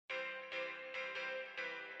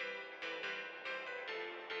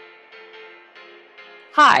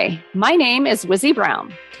Hi, my name is Wizzy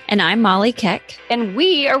Brown. And I'm Molly Keck. And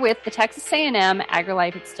we are with the Texas A&M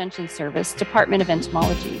AgriLife Extension Service, Department of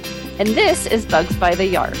Entomology. And this is Bugs by the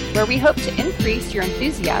Yard, where we hope to increase your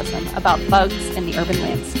enthusiasm about bugs in the urban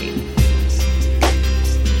landscape.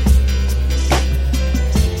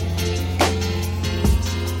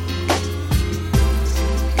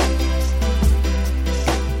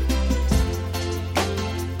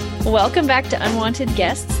 Welcome back to Unwanted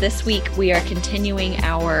Guests. This week we are continuing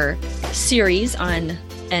our series on,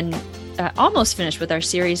 and almost finished with our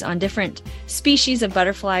series on different species of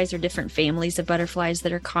butterflies or different families of butterflies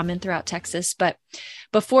that are common throughout Texas. But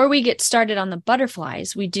before we get started on the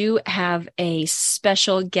butterflies, we do have a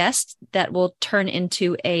special guest that will turn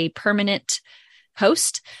into a permanent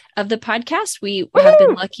host of the podcast. We have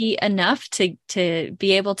been lucky enough to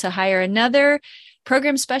be able to hire another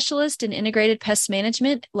program specialist in integrated pest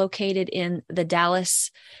management located in the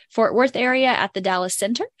Dallas-Fort Worth area at the Dallas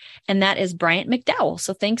Center. And that is Bryant McDowell.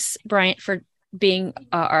 So thanks, Bryant, for being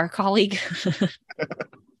our colleague.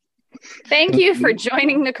 Thank you for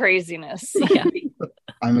joining the craziness. Yeah.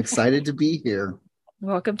 I'm excited to be here.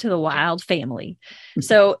 Welcome to the wild family.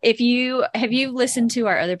 So have you listened to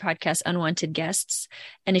our other podcast, Unwanted Guests?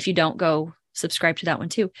 And if you don't, go subscribe to that one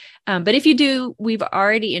too. But if you do, we've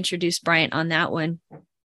already introduced Bryant on that one.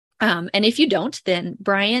 And if you don't, then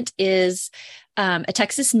Bryant is a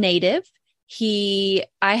Texas native. I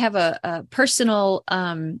have a personal,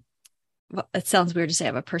 it sounds weird to say I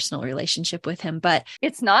have a personal relationship with him, but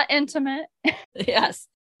it's not intimate. Yes.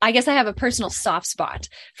 I guess I have a personal soft spot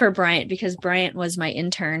for Bryant because Bryant was my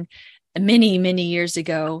intern many, many years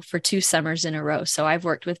ago for 2 summers in a row. So I've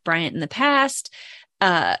worked with Bryant in the past,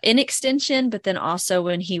 in extension, but then also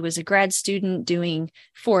when he was a grad student doing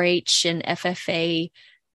 4-H and FFA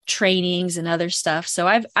trainings and other stuff. So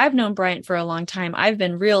I've known Bryant for a long time. I've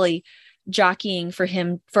been really jockeying for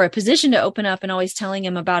him for a position to open up and always telling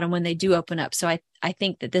him about them when they do open up. So I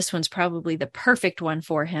think that this one's probably the perfect one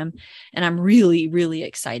for him. And I'm really, really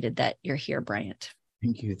excited that you're here, Bryant.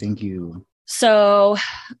 Thank you. Thank you. So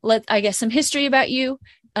I guess some history about you.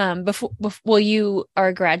 Well, you are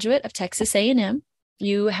a graduate of Texas A&M.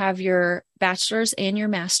 You have your bachelor's and your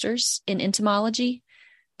master's in entomology,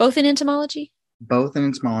 both in entomology? Both in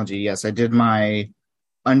entomology, yes. I did my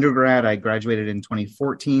undergrad. I graduated in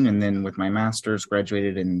 2014, and then with my master's,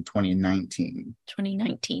 graduated in 2019.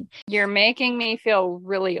 2019. You're making me feel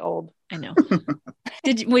really old. I know.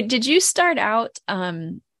 Did you start out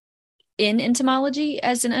in entomology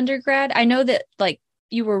as an undergrad? I know that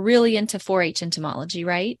you were really into 4-H entomology,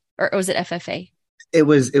 right? Or was it FFA? It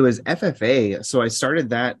was FFA. So I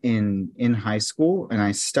started that in high school, and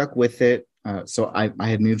I stuck with it. So I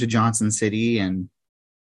had moved to Johnson City, and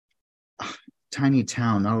tiny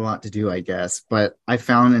town, not a lot to do, I guess. But I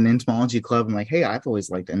found an entomology club. I'm like, hey, I've always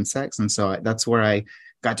liked insects, and so that's where I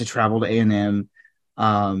got to travel to A&M.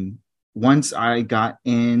 Once I got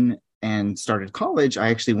in and started college,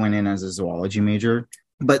 I actually went in as a zoology major.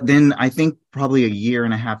 But then I think probably a year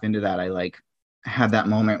and a half into that, I had that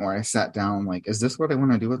moment where I sat down, is this what I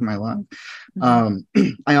want to do with my life? Mm-hmm.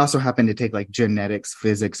 I also happened to take genetics,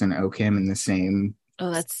 physics, and OChem in the same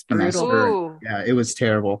that's semester. brutal. Yeah, it was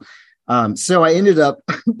terrible. So I ended up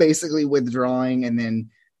basically withdrawing, and then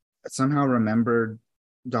somehow remembered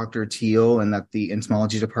Dr. Teal and that the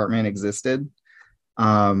entomology department existed.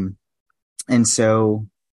 And so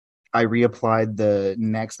I reapplied the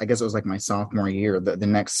next, I guess it was my sophomore year, the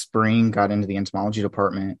next spring, got into the entomology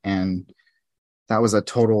department, and that was a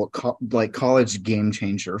total college game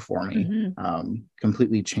changer for me. Mm-hmm.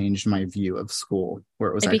 Completely changed my view of school,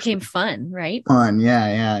 where it became fun, right? Fun.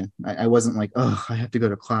 Yeah. I wasn't I have to go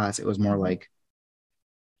to class. It was more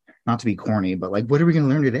not to be corny, but what are we going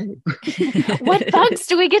to learn today? What bugs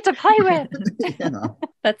do we get to play with? Yeah.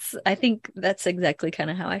 I think that's exactly kind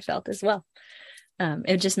of how I felt as well.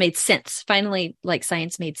 It just made sense. Finally,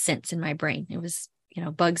 science made sense in my brain. It was,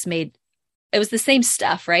 bugs made, it was the same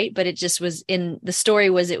stuff, right? But it just was the story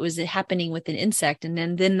was it was happening with an insect. And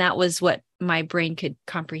then that was what my brain could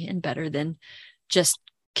comprehend better than just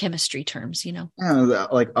chemistry terms, Yeah,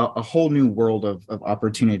 a whole new world of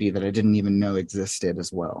opportunity that I didn't even know existed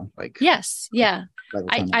as well. Yes. Yeah.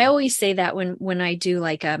 I always say that when I do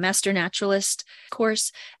a master naturalist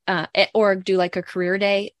course, or do a career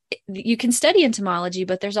day, you can study entomology,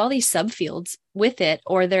 but there's all these subfields with it,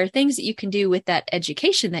 or there are things that you can do with that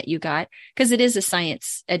education that you got, because it is a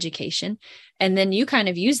science education. And then you kind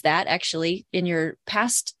of use that actually in your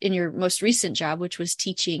most recent job, which was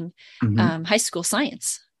teaching high school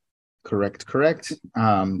science. Correct.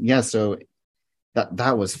 Yeah. So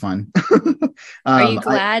that was fun. Are you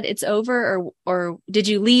glad it's over, or did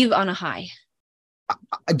you leave on a high?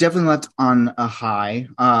 I definitely left on a high.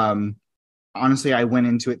 Honestly, I went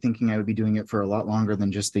into it thinking I would be doing it for a lot longer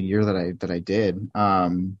than just the year that I did.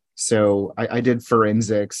 So I did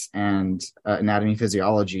forensics and anatomy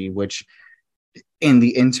physiology, which in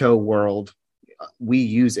the INTO world, we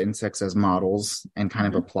use insects as models and kind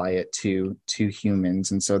of apply it to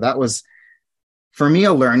humans. And so that was, for me,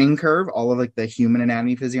 a learning curve, all of like the human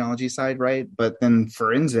anatomy physiology side, right? But then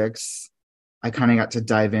forensics, I kind of got to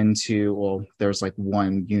dive into, well, there's like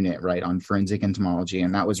one unit, right, on forensic entomology.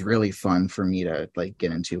 And that was really fun for me to like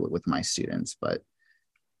get into it with my students. But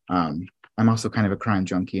I'm also kind of a crime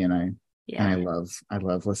junkie, and I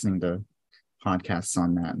love listening to podcasts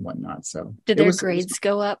on that and whatnot. So did their grades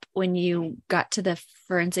go up when you got to the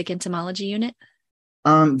forensic entomology unit?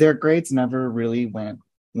 Their grades never really went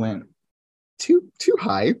too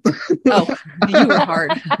high. Oh, you were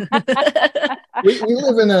hard. we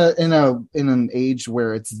live in an age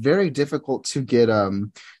where it's very difficult to get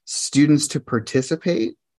students to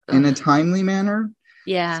participate in a timely manner.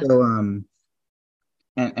 Yeah. So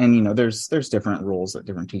and you know, there's different rules that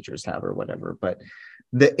different teachers have or whatever, but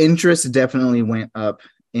the interest definitely went up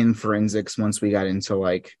in forensics once we got into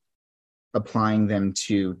like applying them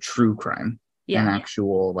to true crime and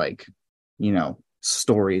actual, like, you know,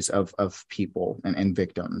 stories of people and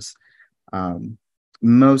victims.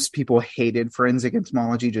 Most people hated forensic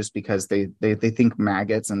entomology just because they think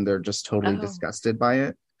maggots and they're just totally disgusted by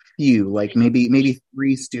it. Few, like maybe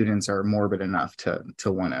 3 students are morbid enough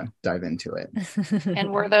to want to dive into it.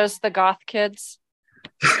 And were those the goth kids?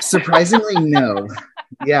 Surprisingly, no.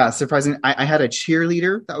 Yeah, surprisingly, I had a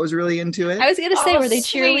cheerleader that was really into it. I was gonna say, were they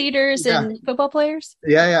cheerleaders and football players?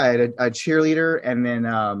 Yeah, I had a cheerleader, and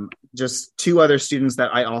then just 2 other students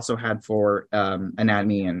that I also had for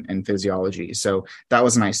anatomy and physiology. So that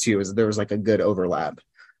was nice too. There was like a good overlap.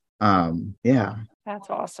 Yeah, that's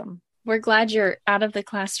awesome. We're glad you're out of the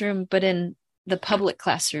classroom, but in the public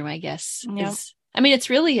classroom, I guess. Yep. I mean, it's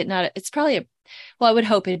really not. It's probably I would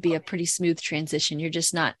hope it'd be a pretty smooth transition. You're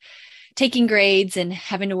just not taking grades and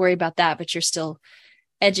having to worry about that, but you're still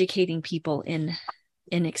educating people in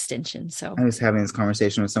extension. So I was having this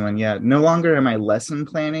conversation with someone. Yeah, no longer am I lesson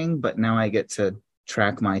planning, but now I get to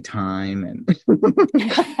track my time and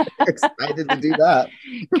excited to do that.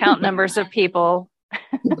 Count numbers of people.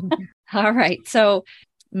 All right. So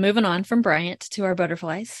moving on from Bryant to our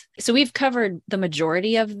butterflies. So we've covered the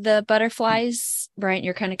majority of the butterflies. Bryant,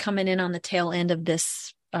 you're kind of coming in on the tail end of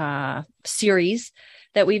this series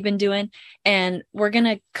that we've been doing. And we're going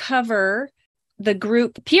to cover the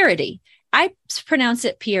group Pieridie. I pronounce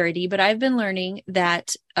it Pieridie, but I've been learning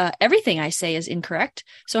that everything I say is incorrect.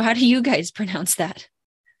 So how do you guys pronounce that?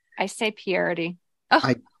 I say Pieridie.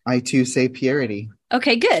 Oh. I too say Pieridie.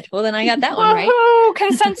 Okay, good. Well, then I got that one right. Woohoo!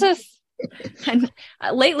 Consensus. And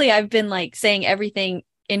lately I've been like saying everything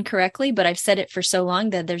incorrectly, but I've said it for so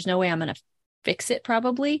long that there's no way I'm going to fix it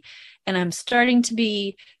probably. And I'm starting to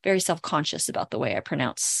be very self-conscious about the way I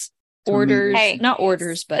pronounce orders, not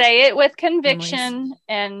orders, but say it with conviction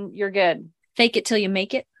and you're good. Fake it till you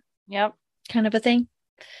make it. Yep. Kind of a thing.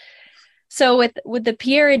 So with the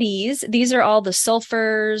Pierides, these are all the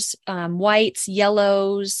sulfurs, whites,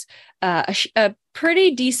 yellows, a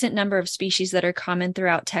pretty decent number of species that are common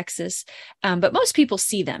throughout Texas. But most people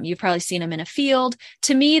see them. You've probably seen them in a field.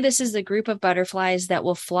 To me, this is the group of butterflies that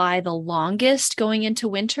will fly the longest going into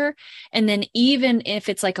winter. And then even if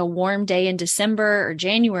it's like a warm day in December or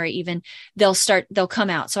January, even they'll come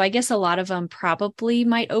out. So I guess a lot of them probably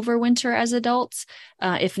might overwinter as adults.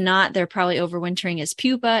 If not, they're probably overwintering as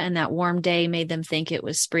pupa, and that warm day made them think it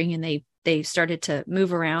was spring and they started to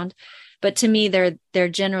move around. But to me, they're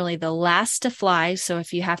generally the last to fly. So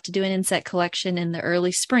if you have to do an insect collection in the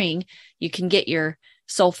early spring, you can get your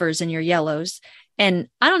sulfurs and your yellows. And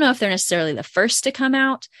I don't know if they're necessarily the first to come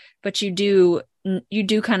out, but you do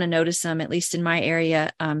kind of notice them, at least in my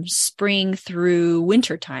area, spring through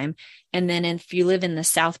winter time. And then if you live in the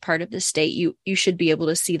south part of the state, you should be able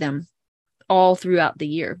to see them all throughout the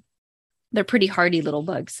year. They're pretty hardy little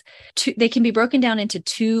bugs. They can be broken down into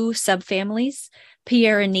 2 subfamilies,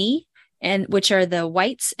 Pierini, and which are the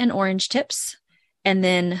whites and orange tips, and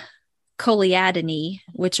then Coleadini,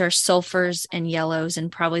 which are sulfurs and yellows,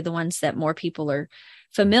 and probably the ones that more people are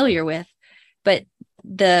familiar with. But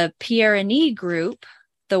the Pierini group,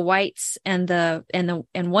 the whites and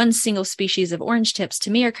one single species of orange tips,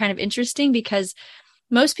 to me are kind of interesting because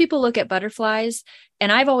most people look at butterflies,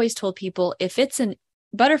 and I've always told people if it's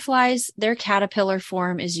butterflies, their caterpillar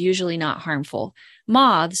form is usually not harmful.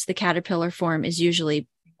 Moths, the caterpillar form is usually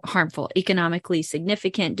harmful, economically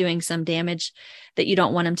significant, doing some damage that you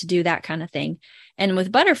don't want them to do, that kind of thing. And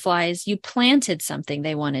with butterflies, you planted something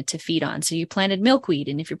they wanted to feed on. So you planted milkweed.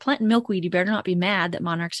 And if you're planting milkweed, you better not be mad that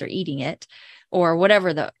monarchs are eating it, or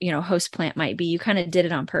whatever the, host plant might be. You kind of did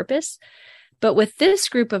it on purpose. But with this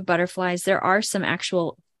group of butterflies, there are some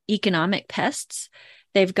actual economic pests.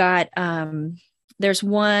 They've got, there's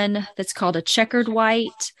one that's called a checkered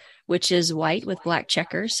white, which is white with black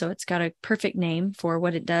checkers. So it's got a perfect name for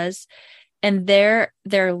what it does. And their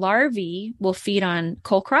larvae will feed on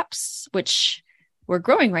cole crops, which we're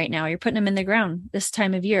growing right now. You're putting them in the ground this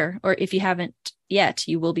time of year, or if you haven't yet,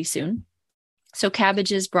 you will be soon. So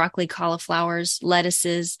cabbages, broccoli, cauliflowers,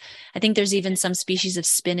 lettuces. I think there's even some species of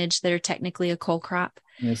spinach that are technically a cole crop.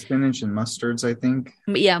 Yeah, spinach and mustards, I think.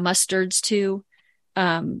 Yeah, mustards too.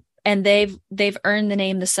 And they've earned the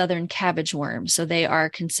name the southern cabbage worm. So they are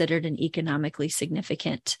considered an economically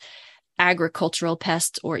significant agricultural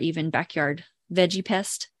pest, or even backyard veggie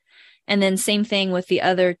pest. And then same thing with the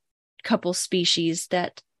other couple species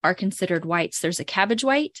that are considered whites. There's a cabbage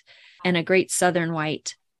white and a great southern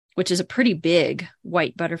white, which is a pretty big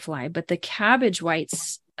white butterfly. But the cabbage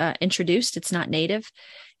white's introduced, it's not native.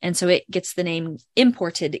 And so it gets the name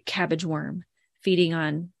imported cabbage worm, feeding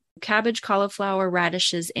on cabbage, cauliflower,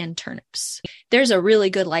 radishes, and turnips. There's a really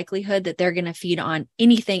good likelihood that they're going to feed on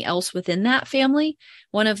anything else within that family.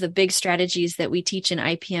 One of the big strategies that we teach in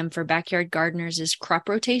IPM for backyard gardeners is crop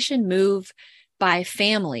rotation, move by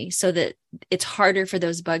family, so that it's harder for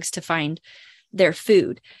those bugs to find their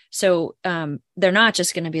food. So they're not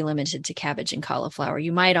just going to be limited to cabbage and cauliflower.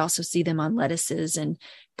 You might also see them on lettuces and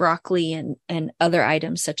broccoli and other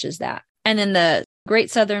items such as that. And then the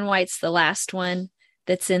great southern white's the last one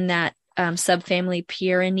that's in that subfamily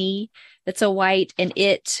Pierini. That's a white, and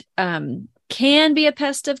it can be a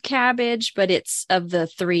pest of cabbage, but it's of the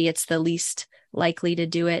three, it's the least likely to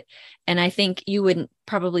do it. And I think you wouldn't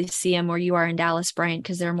probably see them where you are in Dallas, Bryant,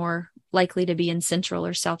 because they're more likely to be in Central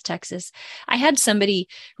or South Texas. I had somebody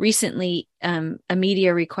recently, a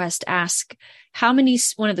media request, ask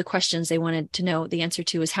one of the questions they wanted to know the answer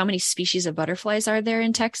to is how many species of butterflies are there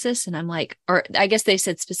in Texas? And I'm like, or I guess they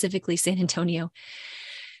said specifically San Antonio.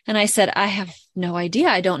 And I said, I have no idea.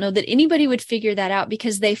 I don't know that anybody would figure that out,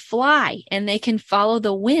 because they fly and they can follow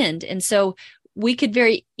the wind. And so we could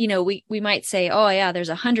we might say, oh yeah, there's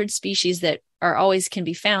 100 species that are always can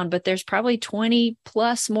be found, but there's probably 20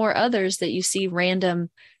 plus more others that you see random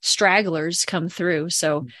stragglers come through.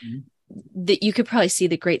 So that you could probably see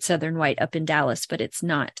the great southern white up in Dallas, but it's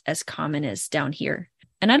not as common as down here.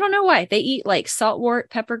 And I don't know why. They eat like saltwort,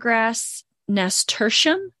 peppergrass,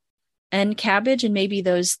 nasturtium, and cabbage, and maybe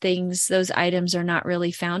those items are not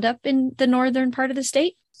really found up in the northern part of the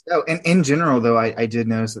state. So, and in general, though, I did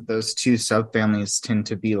notice that those two subfamilies tend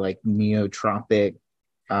to be like neotropic.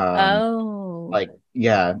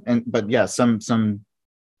 Some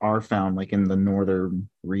are found like in the northern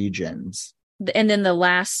regions. And then the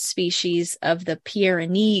last species of the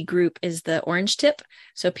Pierini group is the orange tip.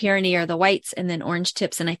 So Pierini are the whites, and then orange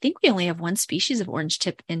tips. And I think we only have one species of orange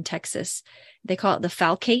tip in Texas. They call it the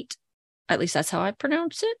falcate. At least that's how I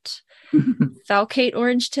pronounce it. Falcate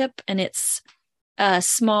orange tip. And it's a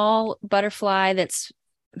small butterfly that's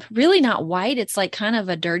really not white. It's like kind of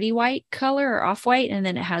a dirty white color or off-white. And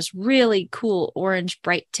then it has really cool orange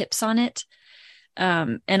bright tips on it.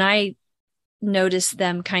 And I notice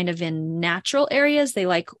them kind of in natural areas. They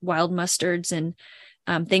like wild mustards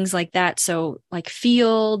and things like that. So like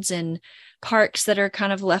fields and parks that are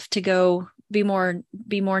kind of left to go be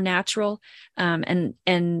more natural. And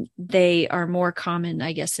they are more common,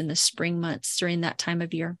 I guess, in the spring months during that time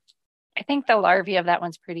of year. I think the larvae of that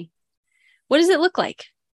one's pretty. What does it look like?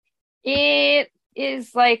 It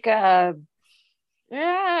is like I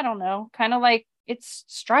don't know, kind of like it's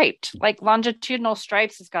striped, like longitudinal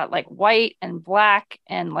stripes. It's got like white and black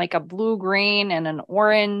and like a blue green and an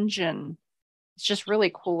orange, and it's just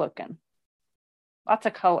really cool looking. Lots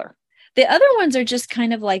of color. The other ones are just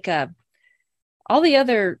kind of like all the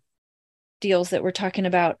other deals that we're talking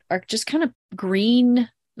about are just kind of green,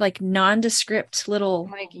 like nondescript little,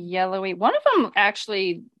 like yellowy. One of them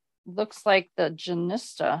actually looks like the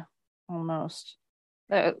Genista almost.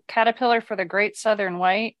 The caterpillar for the great southern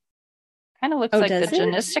white kind of looks like the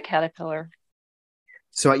Genista caterpillar.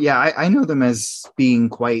 So yeah, I know them as being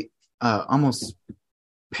quite almost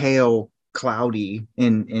pale, cloudy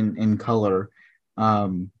in color.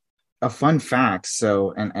 A fun fact,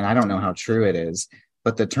 so and I don't know how true it is,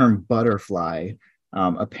 but the term butterfly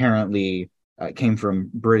apparently came from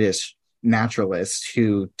British naturalists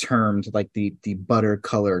who termed like the butter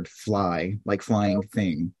colored fly, like flying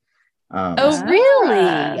thing. Really?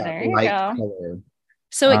 There you go. Color.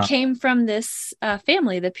 So it came from this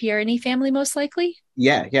family, the Pierini family, most likely?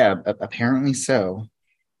 Yeah, apparently so.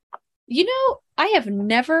 You know, I have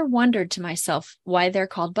never wondered to myself why they're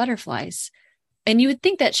called butterflies. And you would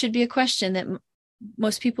think that should be a question that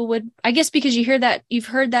most people would, I guess, because you've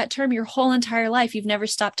heard that term your whole entire life. You've never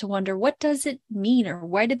stopped to wonder, what does it mean, or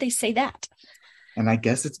why did they say that? And I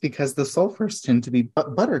guess it's because the sulfurs tend to be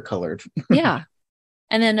butter colored. Yeah.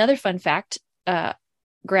 And then another fun fact,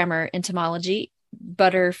 grammar entomology,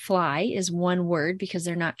 butterfly is one word because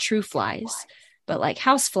they're not true flies, but like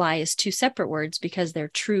housefly is two separate words because they're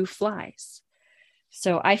true flies.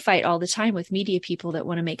 So I fight all the time with media people that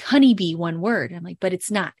want to make honeybee one word. I'm like, but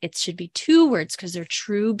it's not. It should be two words because they're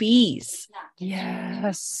true bees.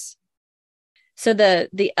 Yes. So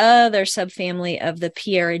the other subfamily of the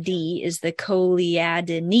Pieridae is the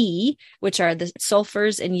Coleadinae, which are the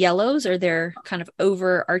sulfurs and yellows, or their kind of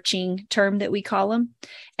overarching term that we call them.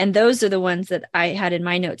 And those are the ones that I had in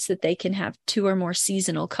my notes, that they can have two or more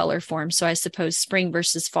seasonal color forms. So I suppose spring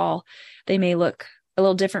versus fall, they may look a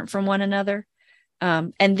little different from one another.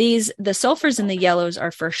 And the sulfurs and the yellows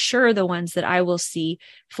are for sure the ones that I will see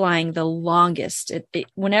flying the longest.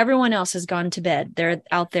 When everyone else has gone to bed, they're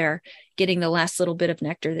out there getting the last little bit of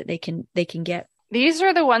nectar that they can get. These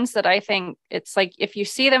are the ones that I think it's like, if you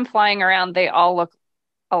see them flying around, they all look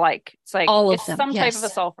alike. It's like all of it's them, some yes. type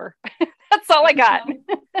of a sulfur. That's all I got.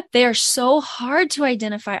 They are so hard to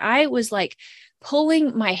identify. I was like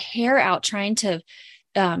pulling my hair out trying to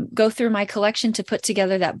go through my collection to put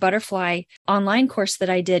together that butterfly online course that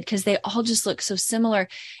I did, because they all just look so similar.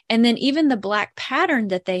 And then even the black pattern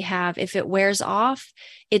that they have, if it wears off,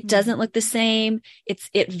 it doesn't look the same.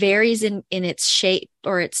 It varies in its shape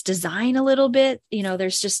or its design a little bit. You know,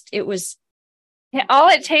 Yeah, all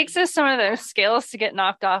it takes is some of those scales to get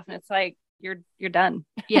knocked off, and it's like you're done.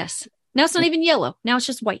 Yes. Now it's not even yellow. Now it's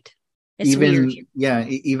just white. It's even weird. Yeah,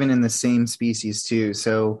 even in the same species too.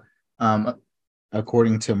 So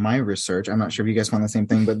according to my research, I'm not sure if you guys found the same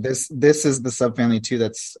thing, but this is the subfamily too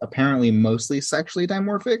that's apparently mostly sexually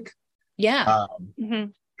dimorphic. Yeah.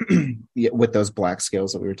 Yeah, with those black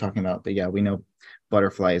scales that we were talking about. But yeah, we know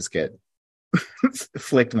butterflies get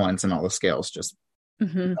flicked once and all the scales just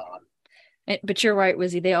gone. But you're right,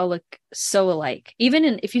 Wizzy. They all look so alike.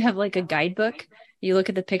 Even if you have like a guidebook, you look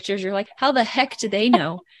at the pictures, you're like, how the heck do they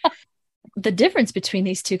know the difference between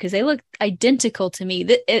these two? Because they look identical to me.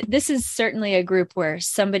 This is certainly a group where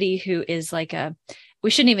somebody who is like we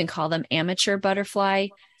shouldn't even call them amateur butterfly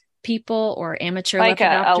people or amateur like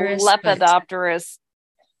lepidopterists. A lepidopterist.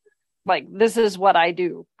 Like, this is what I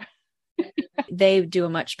do. They do a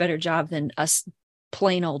much better job than us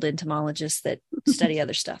plain old entomologists that study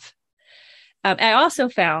other stuff. I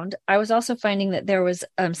was also finding that there was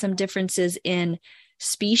some differences in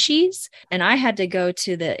species, and I had to go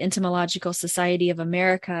to the Entomological Society of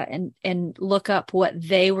America and look up what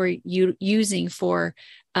they were using for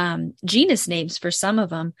genus names for some of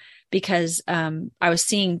them, because I was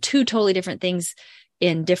seeing two totally different things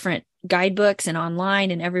in different guidebooks and online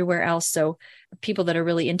and everywhere else. So people that are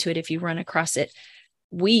really into it, if you run across it,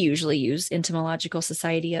 we usually use Entomological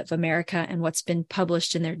Society of America and what's been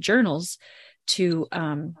published in their journals to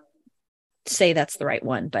say that's the right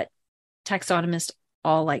one, but taxonomists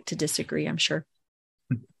all like to disagree, I'm sure.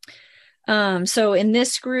 So in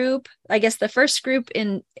this group, I guess the first group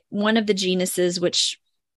in one of the genuses, which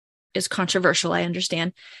is controversial, I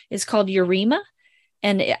understand, is called Eurema.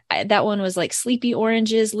 And that one was like sleepy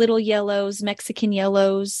oranges, little yellows, Mexican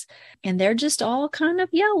yellows, and they're just all kind of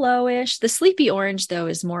yellowish. The sleepy orange, though,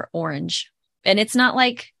 is more orange. And it's not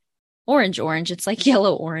like orange, it's like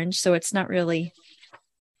yellow orange. So it's not really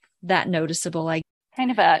that noticeable. Like kind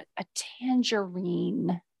of a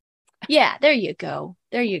tangerine. Yeah, there you go.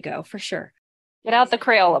 For sure. Get out the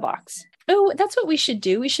Crayola box. Oh, that's what we should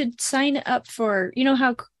do. We should sign up for, you know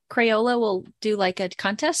how Crayola will do like a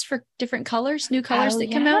contest for different colors, new colors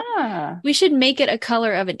that come out. We should make it a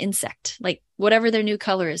color of an insect, like whatever their new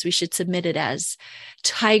color is. We should submit it as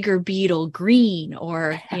tiger beetle green,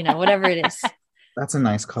 or, you know, whatever it is. That's a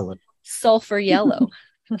nice color. Sulfur yellow.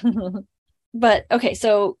 But okay,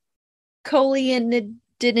 so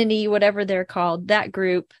Coleadinae, whatever they're called, that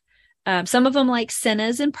group. Some of them like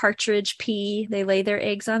sennas and partridge pea. They lay their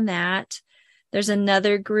eggs on that. There's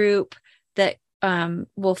another group that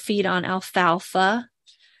will feed on alfalfa.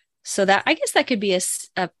 So that, I guess that could be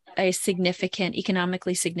a significant,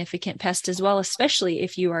 economically significant pest as well, especially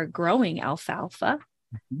if you are growing alfalfa.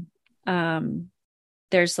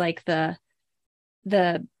 There's like the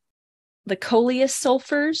coleus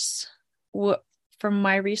sulfurs, from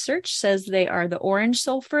my research, says they are the orange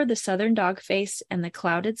sulfur, the southern dogface, and the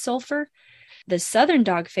clouded sulfur. The southern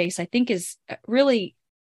dogface, I think, is really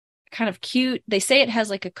kind of cute. They say it has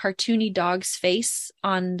like a cartoony dog's face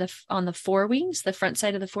on the forewings, the front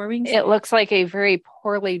side of the forewings. It looks like a very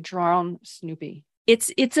poorly drawn Snoopy.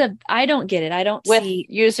 I don't get it. I don't see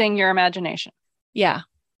using your imagination. Yeah.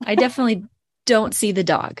 I definitely don't see the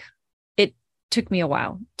dog. It took me a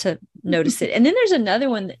while to notice it. And then there's another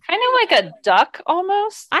one that kind of like a duck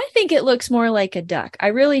almost. I think it looks more like a duck. I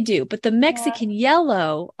really do. But the Mexican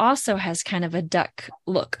yellow also has kind of a duck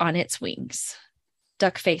look on its wings.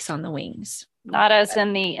 Duck face on the wings. Not as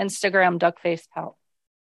in the Instagram duck face pout.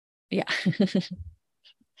 Yeah.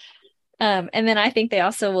 And then I think they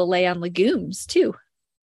also will lay on legumes too,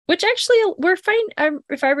 which actually we're fine.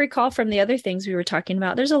 If I recall from the other things we were talking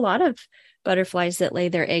about, there's a lot of butterflies that lay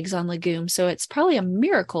their eggs on legumes. So it's probably a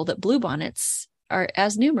miracle that bluebonnets are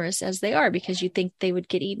as numerous as they are, because you'd think they would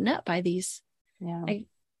get eaten up by these. Yeah.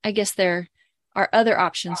 I guess there are other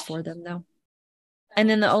options for them though. And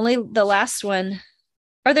then the last one,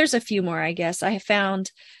 or there's a few more, I guess. I have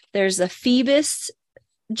found there's a Phoebus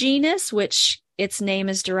genus, which its name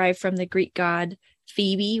is derived from the Greek god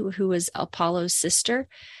Phoebe, who was Apollo's sister.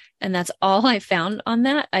 And that's all I found on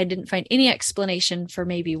that. I didn't find any explanation for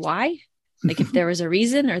maybe why, like if there was a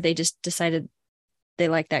reason, or they just decided they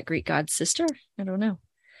like that Greek god's sister. I don't know.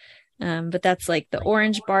 But that's like the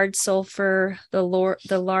orange barred sulfur, the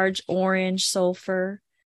large orange sulfur.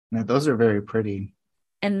 Yeah, those are very pretty.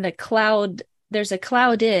 And the cloud, there's a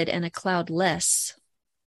clouded and a cloudless.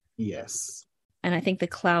 Yes. And I think the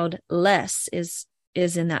cloudless is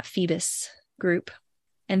in that Phoebus group.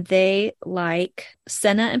 And they like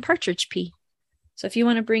senna and partridge pea. So if you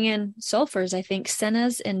want to bring in sulfurs, I think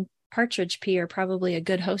sennas and partridge pea are probably a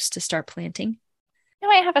good host to start planting. I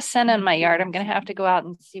might have a senna in my yard. I'm going to have to go out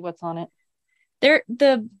and see what's on it.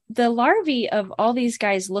 The larvae of all these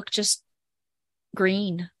guys look just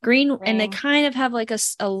green, and they kind of have like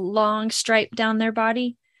a long stripe down their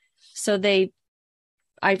body. So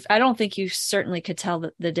I don't think you certainly could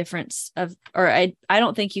tell the difference I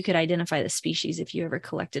don't think you could identify the species if you ever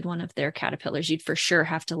collected one of their caterpillars. You'd for sure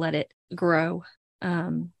have to let it grow.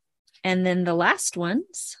 And then the last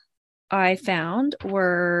ones I found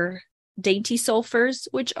were dainty sulfurs,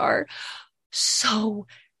 which are so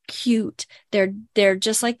cute. They're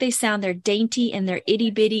just like they sound. They're dainty and they're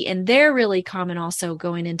itty bitty, and they're really common also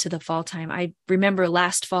going into the fall time. I remember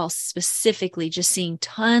last fall specifically just seeing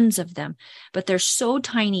tons of them, but they're so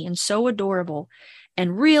tiny and so adorable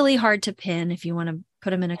and really hard to pin if you want to put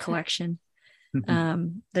them in a collection.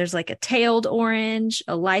 There's like a tailed orange,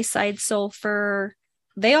 a lyside sulfur.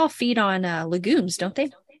 They all feed on legumes, don't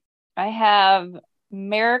they? I have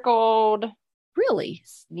marigold. Really?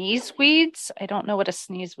 Sneezeweeds. I don't know what a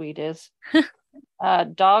sneezeweed is.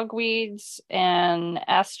 Dogweeds and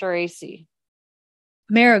Asteraceae.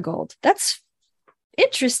 Marigold. That's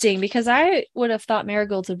interesting, because I would have thought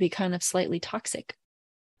marigolds would be kind of slightly toxic.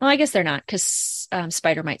 Well, I guess they're not, because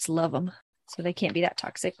spider mites love them, so they can't be that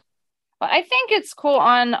toxic. Well, I think it's cool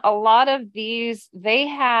on a lot of these. They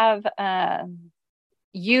have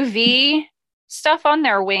UV stuff on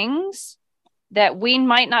their wings that we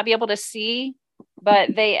might not be able to see,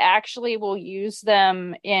 but they actually will use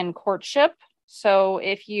them in courtship. So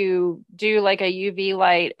if you do like a UV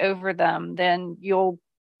light over them, then you'll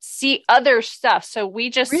see other stuff. So we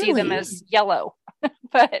just see them as yellow,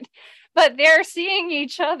 but they're seeing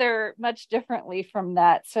each other much differently from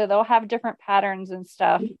that. So they'll have different patterns and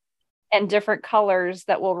stuff and different colors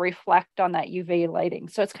that will reflect on that UV lighting.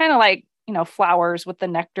 So it's kind of like, flowers with the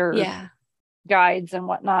nectar guides and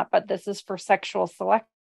whatnot, but this is for sexual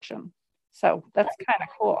selection. So that's kind of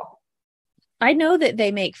cool. I know that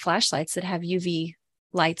they make flashlights that have UV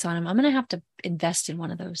lights on them. I'm going to have to invest in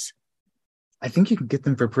one of those. I think you can get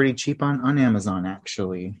them for pretty cheap on Amazon,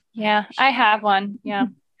 actually. Yeah, I have one. Yeah.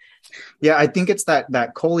 Yeah, I think it's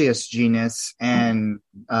that Coleus genus and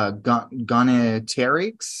Gonoteryx,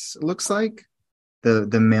 looks like.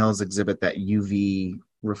 The males exhibit that UV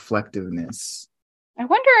reflectiveness. I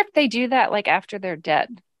wonder if they do that like after they're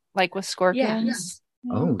dead, like with scorpions.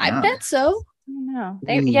 Yeah. Oh, yeah. I bet so. No,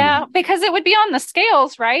 because it would be on the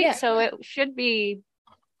scales, right? Yeah. So it should be.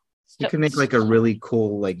 You could make like a really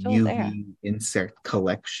cool like UV there. Insect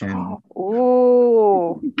collection.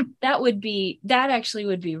 Oh, that actually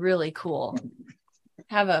would be really cool.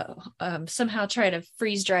 Have a somehow try to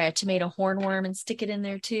freeze dry a tomato hornworm and stick it in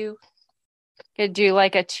there too. Could do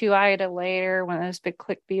like a 2-eyed layer, one of those big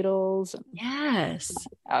click beetles. Yes,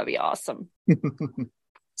 that would be awesome.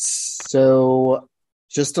 So,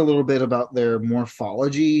 just a little bit about their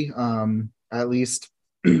morphology. At least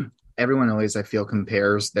everyone always, I feel,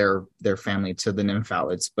 compares their family to the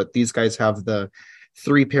nymphalids, but these guys have the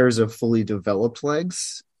 3 pairs of fully developed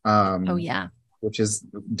legs. Oh yeah. which is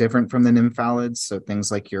different from the nymphalids. So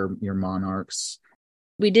things like your monarchs.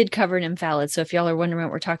 We did cover nymphalids. So if y'all are wondering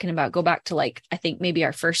what we're talking about, go back to like, I think maybe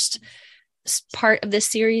our first part of this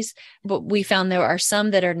series, but we found there are some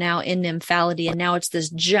that are now in nymphalidae, and now it's this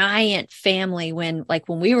giant family. When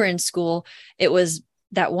we were in school, it was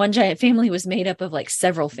that one giant family was made up of like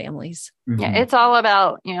several families. Mm-hmm. Yeah, it's all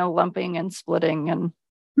about, lumping and splitting, and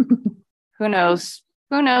who knows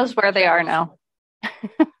where they are now.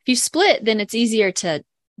 If you split, then it's easier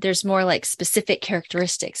there's more like specific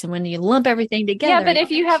characteristics. And when you lump everything together. Yeah, but if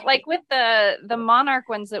you have like with the monarch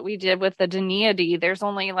ones that we did with the Danaidae, there's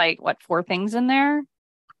only like 4 things in there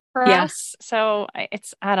for us. So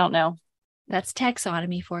I don't know. That's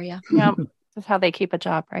taxonomy for you. Yeah, that's how they keep a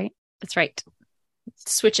job, right? That's right.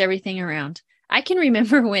 Switch everything around. I can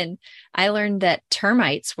remember when I learned that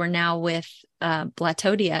termites were now with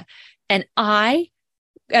Blatodia, and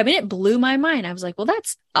I mean, it blew my mind. I was like, well,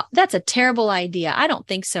 that's a terrible idea. I don't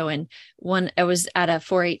think so. And I was at a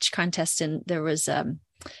 4-H contest, and there was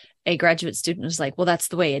a graduate student was like, well, that's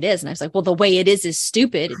the way it is. And I was like, well, the way it is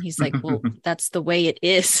stupid. And he's like, well, that's the way it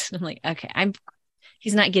is. I'm like, okay,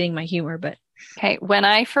 he's not getting my humor, but. Okay. When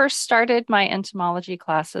I first started my entomology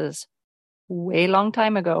classes way long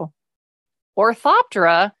time ago,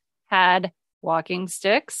 Orthoptera had walking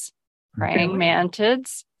sticks, praying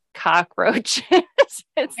mantids, cockroaches.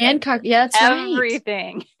 Yeah, that's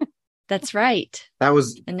everything. Right. That's right. That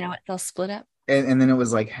was, and now it's all split up. And then it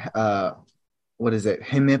was like, what is it?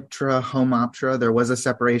 Hemiptera, Homoptera. There was a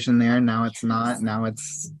separation there. Now it's not. Now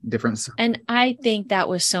it's different. And I think that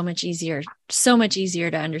was so much easier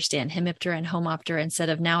to understand Hemiptera and Homoptera instead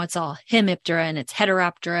of now it's all Hemiptera and it's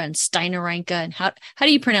Heteroptera and Steinorhyncha. And how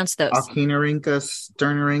do you pronounce those? Echinarhyncha,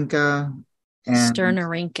 Sternorhyncha. And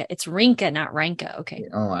Sternorhyncha. It's Rinka, not Rynka. Okay.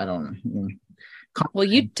 Oh, I don't know. Well,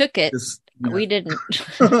 you took it. We didn't.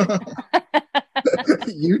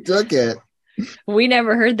 You took it. We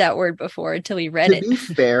never heard that word before until we read it. To be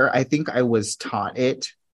fair, I think I was taught it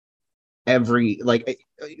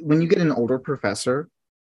when you get an older professor,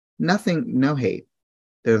 no hate.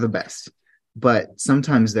 They're the best. But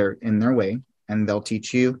sometimes they're in their way, and they'll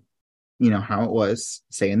teach you, how it was,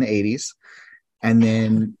 say in the 80s. And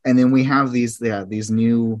then we have these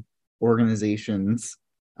new organizations.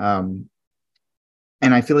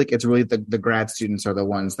 And I feel like it's really the grad students are the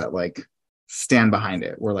ones that like stand behind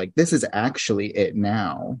it. We're like, this is actually it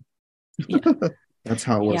now. Yeah. That's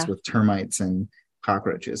how it was with termites and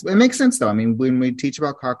cockroaches. It makes sense though. I mean, when we teach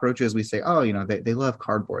about cockroaches, we say, oh, they love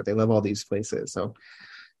cardboard. They love all these places. So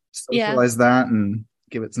socialize that and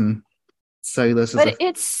give it some cellulose. But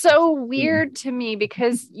it's so weird to me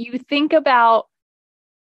because you think about,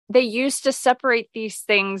 they used to separate these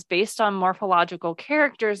things based on morphological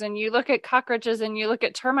characters, and you look at cockroaches and you look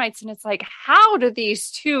at termites, and it's like, how do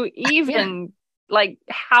these two even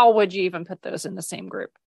how would you even put those in the same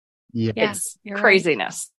group? Yeah, it's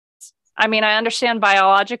craziness. Right. I mean, I understand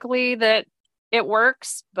biologically that it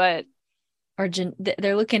works, but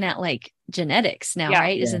they're looking at like genetics now,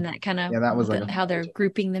 right? Yeah. Isn't that kind of that was how they're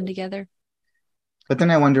grouping them together? But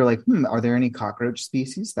then I wonder, are there any cockroach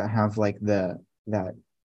species that have like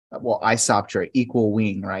Isoptera, equal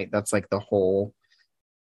wing, right? That's like the whole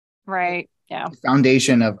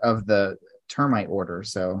foundation of the termite order.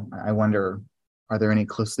 So I wonder, are there any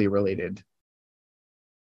closely related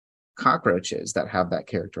cockroaches that have that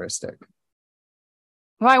characteristic?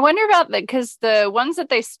 Well, I wonder about that because the ones that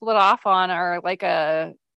they split off on are like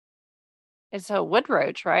it's a wood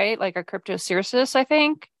roach, right? Like a Cryptocercis, I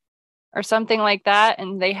think, or something like that.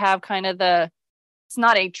 And they have kind of it's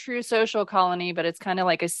not a true social colony, but it's kind of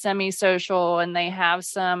like a semi-social, and they have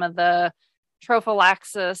some of the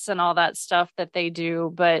trophallaxis and all that stuff that they do.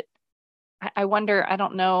 But I wonder, I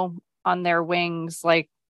don't know on their wings, like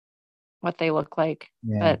what they look like,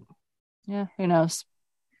 but who knows?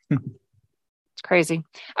 It's crazy.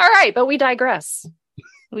 All right. But we digress.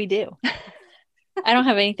 We do. I don't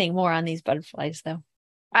have anything more on these butterflies though.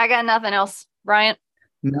 I got nothing else. Bryant?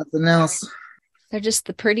 Nothing else. They're just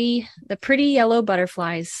the pretty yellow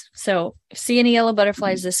butterflies. So if you see any yellow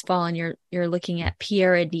butterflies this fall and you're looking at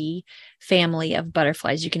Pieridae family of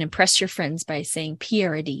butterflies, you can impress your friends by saying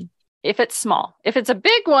Pieridae. If it's small. If it's a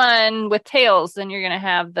big one with tails, then you're going to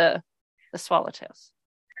have the swallowtails.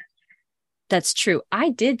 That's true. I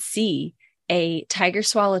did see a tiger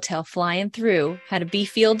swallowtail flying through, had a bee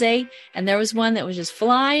field day, and there was one that was just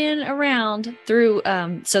flying around through.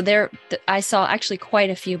 I saw actually quite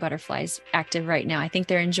a few butterflies active right now. I think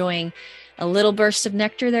they're enjoying a little burst of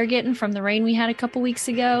nectar they're getting from the rain we had a couple weeks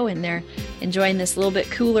ago, and they're enjoying this little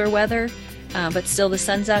bit cooler weather, but still the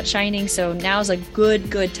sun's out shining. So now's a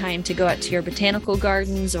good time to go out to your botanical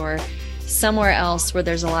gardens or somewhere else where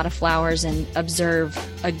there's a lot of flowers and observe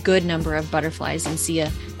a good number of butterflies and see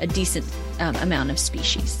a decent amount of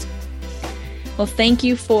species. Well, thank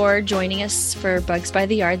you for joining us for Bugs by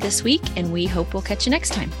the Yard this week, and we hope we'll catch you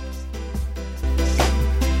next time.